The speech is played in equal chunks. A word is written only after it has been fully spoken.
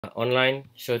Online.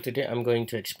 So today I'm going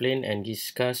to explain and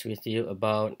discuss with you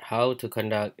about how to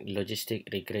conduct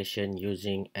logistic regression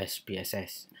using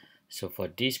SPSS. So for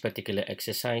this particular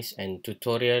exercise and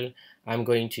tutorial, I'm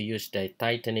going to use the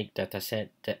Titanic dataset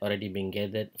that already been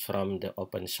gathered from the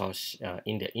open source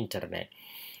in the internet.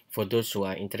 For those who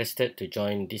are interested to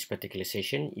join this particular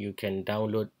session, you can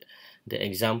download the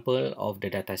example of the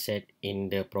dataset in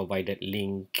the provided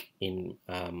link in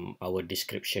our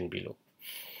description below.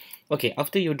 Okay,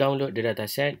 after you download the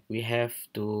dataset, we have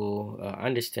to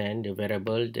understand the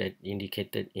variable that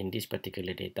indicated in this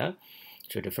particular data.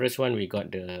 So the first one, we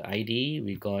got the ID,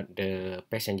 we got the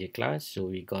passenger class. So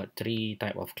we got three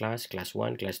type of class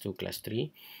 1, class 2, class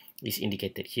 3 is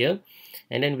indicated here.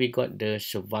 And then we got the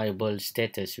survival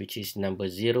status, which is number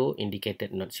 0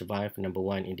 indicated not survive, number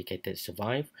 1 indicated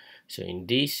survive. So in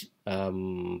this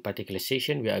particular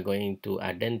session, we are going to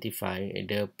identify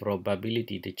the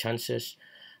probability, the chances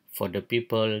for the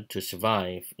people to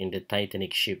survive in the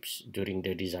Titanic ships during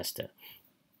the disaster.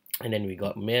 And then we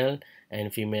got male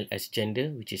and female as gender,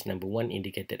 which is number 1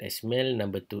 indicated as male,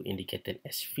 number 2 indicated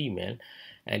as female,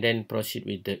 and then proceed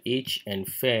with the age and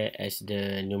fair as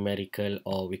the numerical,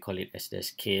 or we call it as the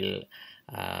scale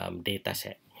data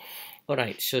set.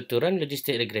 Alright, so to run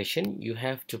logistic regression, you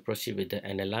have to proceed with the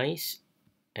analyze,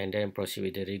 and then proceed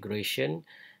with the regression,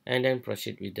 and then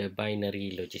proceed with the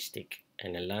binary logistic.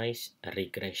 Analyze,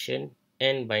 regression,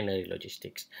 and binary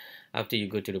logistics. After you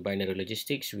go to the binary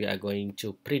logistics, we are going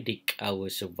to predict our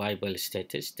survival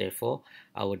status. Therefore,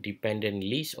 our dependent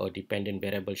list or dependent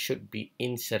variable should be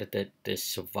inserted the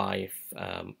survive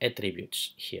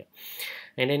attributes here.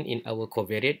 And then in our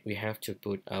covariate, we have to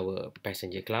put our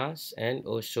passenger class and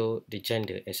also the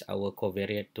gender as our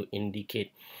covariate to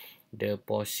indicate the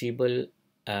possible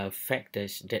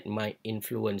factors that might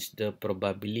influence the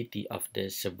probability of the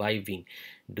surviving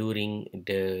during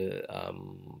the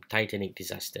Titanic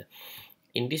disaster.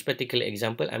 In this particular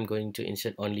example, I'm going to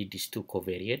insert only these two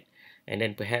covariate, and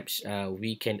then perhaps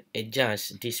we can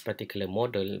adjust this particular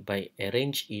model by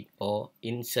arrange it or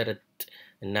insert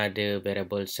another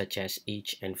variable such as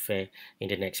age and fair in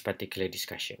the next particular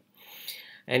discussion.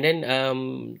 And then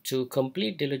to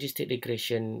complete the logistic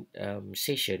regression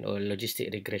session or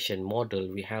logistic regression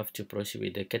model, we have to proceed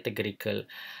with the categorical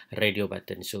radio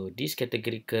button. So these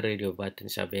categorical radio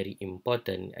buttons are very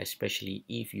important, especially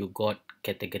if you got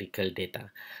categorical data.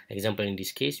 Example, in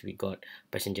this case, we got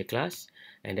passenger class,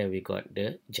 and then we got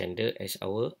the gender as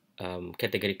our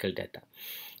categorical data.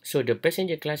 So the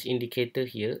passenger class indicator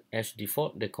here, as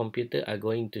default, the computer are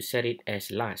going to set it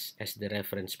as last as the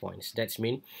reference points. That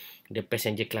means the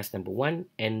passenger class number 1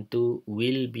 and 2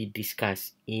 will be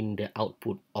discussed in the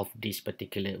output of these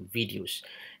particular videos,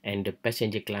 and the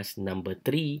passenger class number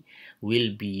 3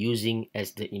 will be using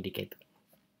as the indicator.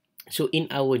 So in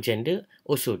our gender,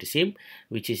 also the same,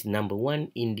 which is number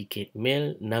 1 indicate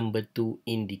male, number 2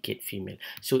 indicate female.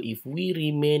 So if we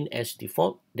remain as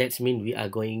default, that means we are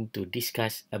going to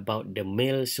discuss about the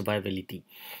male survivability.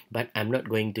 But I'm not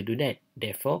going to do that.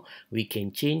 Therefore, we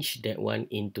can change that one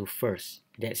into first.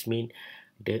 That means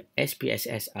the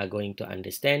SPSS are going to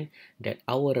understand that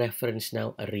our reference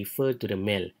now refer to the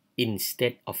male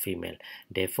instead of female.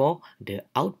 Therefore, the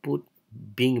output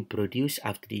being produced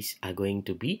after this are going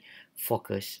to be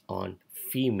focused on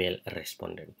female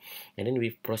respondent. And then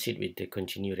we proceed with the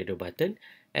continue radio button,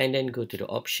 and then go to the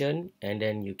option, and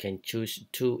then you can choose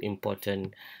two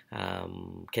important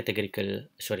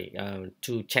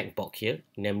two checkbox here,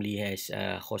 namely has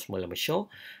host molar show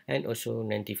and also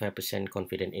 95%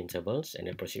 confident intervals, and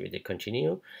then proceed with the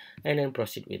continue, and then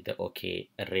proceed with the OK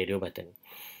radio button.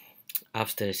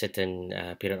 After a certain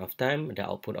period of time, the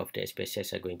output of the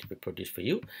SPSS are going to be produced for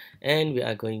you, and we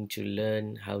are going to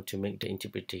learn how to make the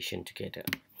interpretation together.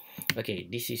 Okay,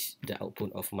 this is the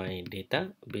output of my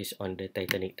data based on the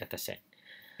Titanic dataset.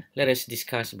 Let us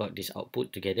discuss about this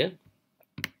output together.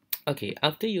 Okay,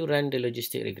 after you run the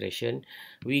logistic regression,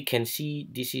 we can see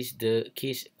this is the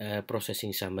case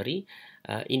processing summary.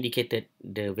 Indicated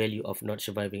the value of not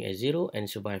surviving as 0 and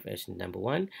survive as number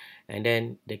 1, and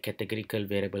then the categorical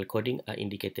variable coding are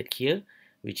indicated here,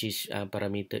 which is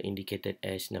parameter indicated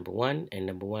as number 1 and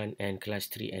number 1, and class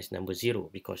 3 as number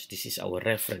 0, because this is our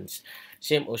reference.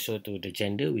 Same also to the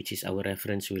gender, which is our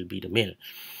reference will be the male.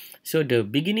 So the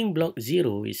beginning block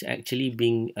 0 is actually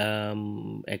being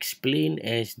explained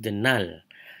as the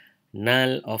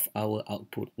null of our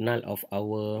output, null of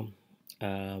our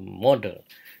model.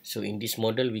 So in this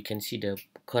model, we can see the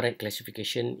correct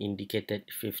classification indicated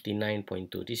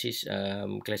 59.2. This is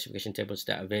classification tables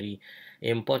that are very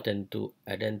important to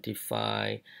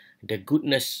identify the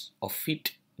goodness of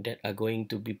fit that are going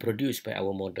to be produced by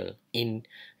our model in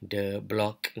the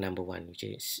block number 1, which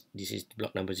is, this is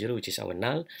block number 0, which is our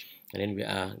null, and then we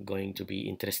are going to be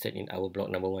interested in our block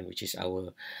number 1, which is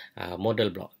our model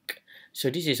block. So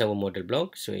this is our model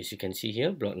block. So as you can see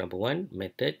here, block number 1,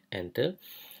 method, enter.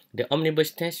 The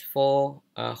omnibus test for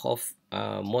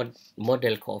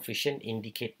model coefficient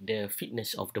indicate the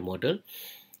fitness of the model.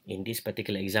 In this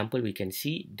particular example, we can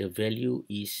see the value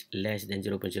is less than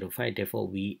 0.05. Therefore,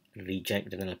 we reject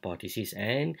the null hypothesis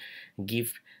and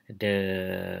give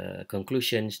the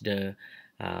conclusions the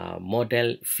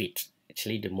model fit.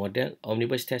 Actually, the model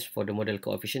omnibus test for the model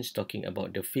coefficients talking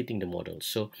about the fitting the model.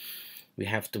 So we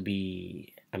have to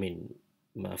be,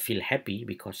 feel happy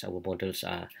because our models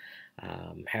are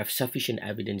have sufficient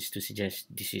evidence to suggest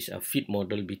this is a fit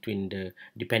model between the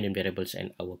dependent variables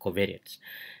and our covariates.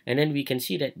 And then we can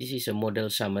see that this is a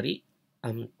model summary.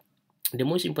 The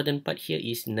most important part here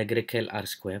is Nagrakel R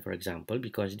square, for example,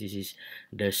 because this is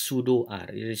the pseudo R.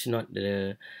 It is not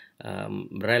the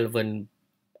relevant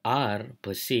R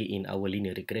per se in our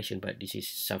linear regression, but this is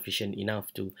sufficient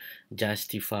enough to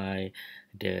justify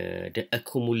the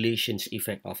accumulations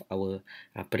effect of our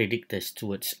predictors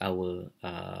towards our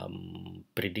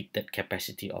predicted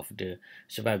capacity of the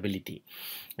survivability.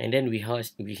 And then we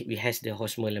has the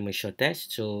Hosmer-Lemaitre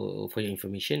test. So for your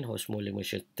information,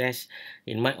 Hosmer-Lemaitre test,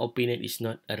 in my opinion, is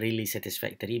not really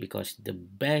satisfactory, because the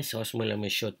best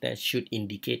Hosmer-Lemaitre test should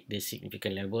indicate the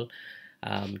significant level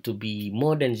to be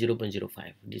more than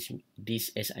 0.05.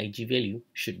 This SIG value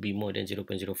should be more than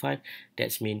 0.05.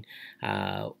 That's mean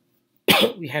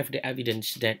we have the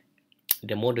evidence that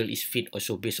the model is fit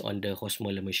also based on the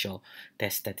Hosmer-Lemaitre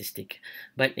test statistic.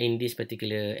 But in this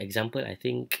particular example, I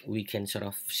think we can sort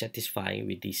of satisfy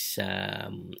with these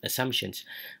assumptions,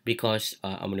 because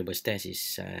omnibus test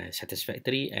is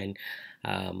satisfactory, and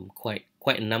quite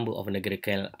a number of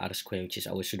Nagrakel R square, which is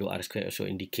our pseudo R square, also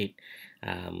indicate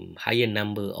higher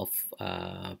number of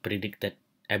predicted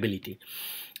ability.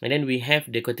 And then we have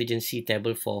the contingency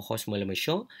table for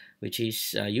Hosmer-Lemaitre, which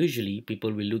is usually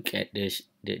people will look at the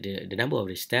number of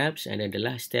the steps, and then the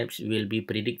last steps will be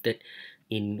predicted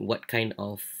in what kind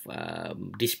of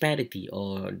disparity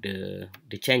or the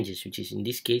changes, which is in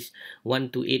this case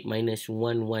 128 minus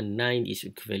 119 is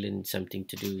equivalent something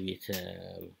to do with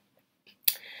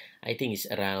I think it's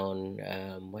around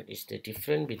what is the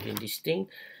difference between this thing,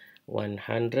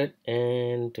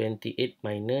 128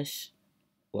 minus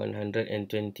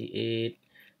 128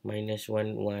 minus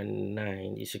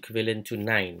 119 is equivalent to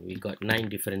 9. We got 9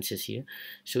 differences here.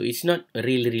 So it's not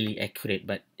really accurate,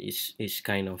 but it's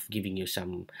kind of giving you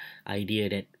some idea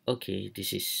that, okay,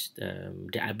 this is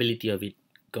the ability of it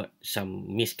got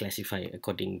some misclassified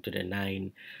according to the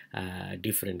 9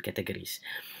 different categories,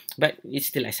 but it's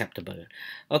still acceptable.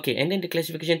 Okay, and then the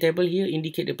classification table here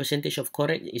indicate the percentage of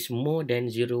correct is more than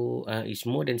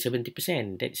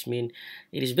 70%. That's mean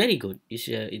it is very good.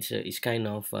 It's kind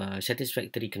of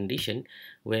satisfactory condition,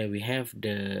 where we have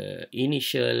the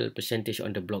initial percentage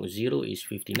on the block 0 is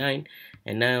 59,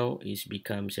 and now it's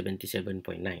become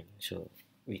 77.9. So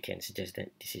we can suggest that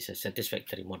this is a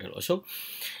satisfactory model also.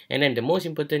 And then the most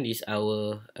important is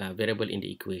our variable in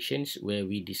the equations, where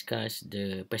we discuss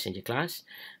the passenger class,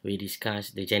 we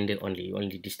discuss the gender only.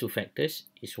 Only these two factors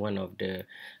is one of the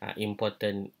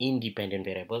important independent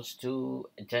variables to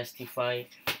justify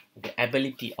the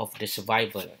ability of the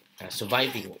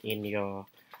surviving in your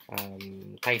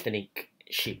Titanic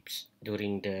ships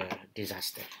during the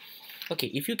disaster.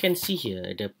 Okay, if you can see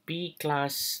here, the P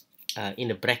class in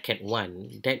the bracket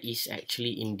 1, that is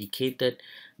actually indicated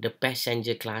the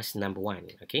passenger class number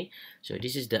 1. Okay, so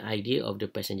this is the idea of the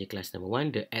passenger class number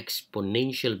 1. The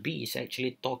exponential B is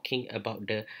actually talking about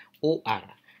the OR,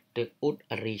 the odd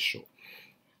ratio.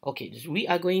 Okay, we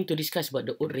are going to discuss about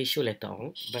the odd ratio later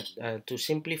on, but to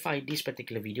simplify this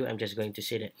particular video, I'm just going to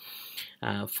say that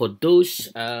for those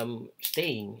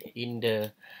staying in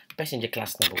the passenger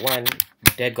class number 1,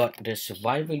 they got the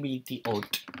survivability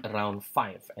odd around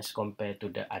 5 as compared to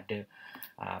the other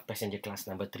passenger class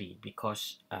number 3,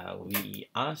 because we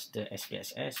asked the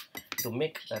SPSS to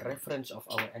make a reference of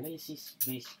our analysis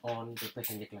based on the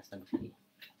passenger class number 3.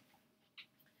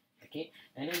 Okay,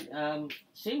 and then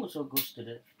same also goes to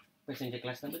the passenger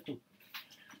class number 2,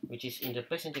 which is in the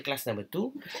passenger class number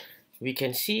 2, we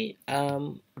can see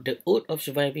the odd of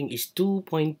surviving is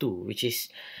 2.2, which is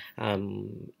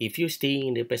if you stay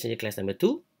in the passenger class number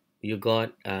 2, you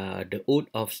got the odd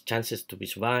of chances to be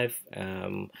survived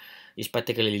is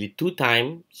particularly 2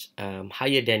 times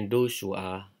higher than those who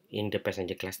are in the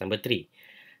passenger class number 3.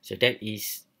 So that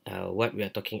is what we are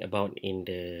talking about in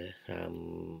the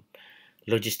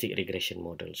logistic regression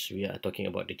models. We are talking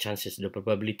about the chances, the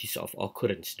probabilities of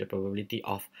occurrence, the probability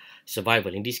of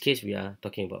survival. In this case, we are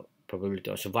talking about probability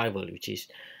of survival, which is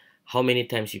how many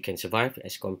times you can survive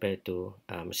as compared to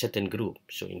a certain group.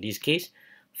 So in this case,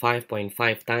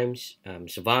 5.5 times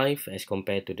survive as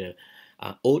compared to the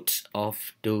odds of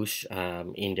those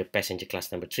in the passenger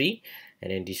class number 3.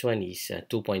 And then this one is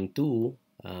 2.2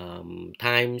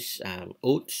 times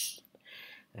odds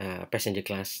passenger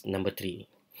class number 3.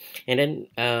 And then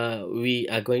we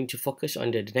are going to focus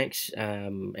on the next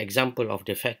example of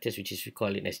the factors, which is we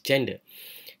call it as gender.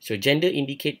 So gender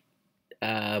indicate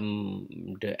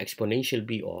the exponential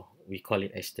B, or we call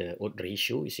it as the odd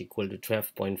ratio, is equal to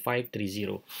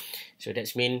 12.530. So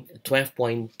that's mean 12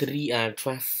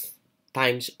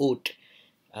 times odd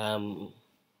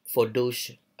for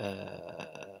those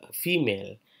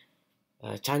female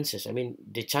chances. I mean,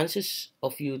 the chances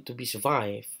of you to be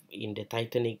survive in the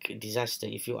Titanic disaster,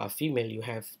 if you are female, you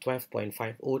have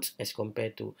 12.5 odds as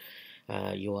compared to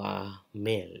you are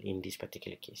male in this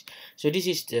particular case. So this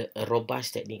is the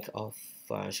robust technique of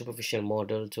superficial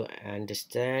model to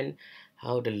understand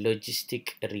how the logistic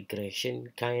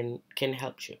regression can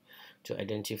help you to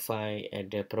identify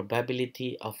the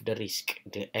probability of the risk,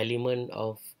 the element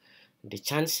of the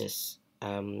chances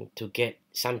to get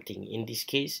something. In this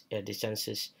case, the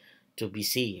chances to be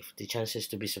safe, the chances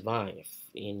to be survived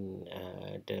in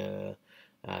the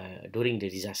during the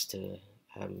disaster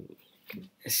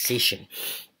session.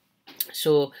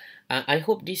 So I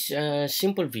hope this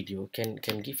simple video can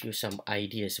give you some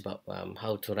ideas about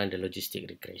how to run the logistic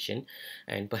regression,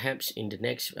 and perhaps in the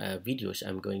next videos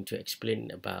I'm going to explain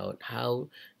about how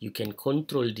you can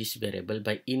control this variable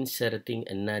by inserting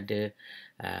another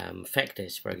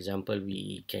factors. For example,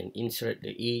 we can insert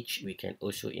the age, we can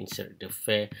also insert the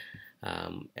fare,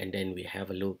 and then we have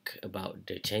a look about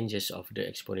the changes of the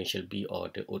exponential B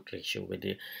or the odd ratio,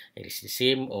 whether it is the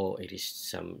same or it is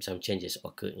some changes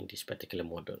occur in this particular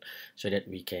model, so that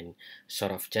we can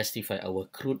sort of justify our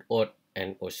crude odd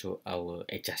and also our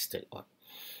adjusted odd.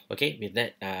 Okay, with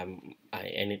that, I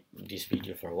ended this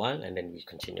video for a while, and then we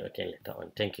continue again later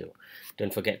on. Thank you.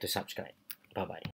 Don't forget to subscribe. Bye bye.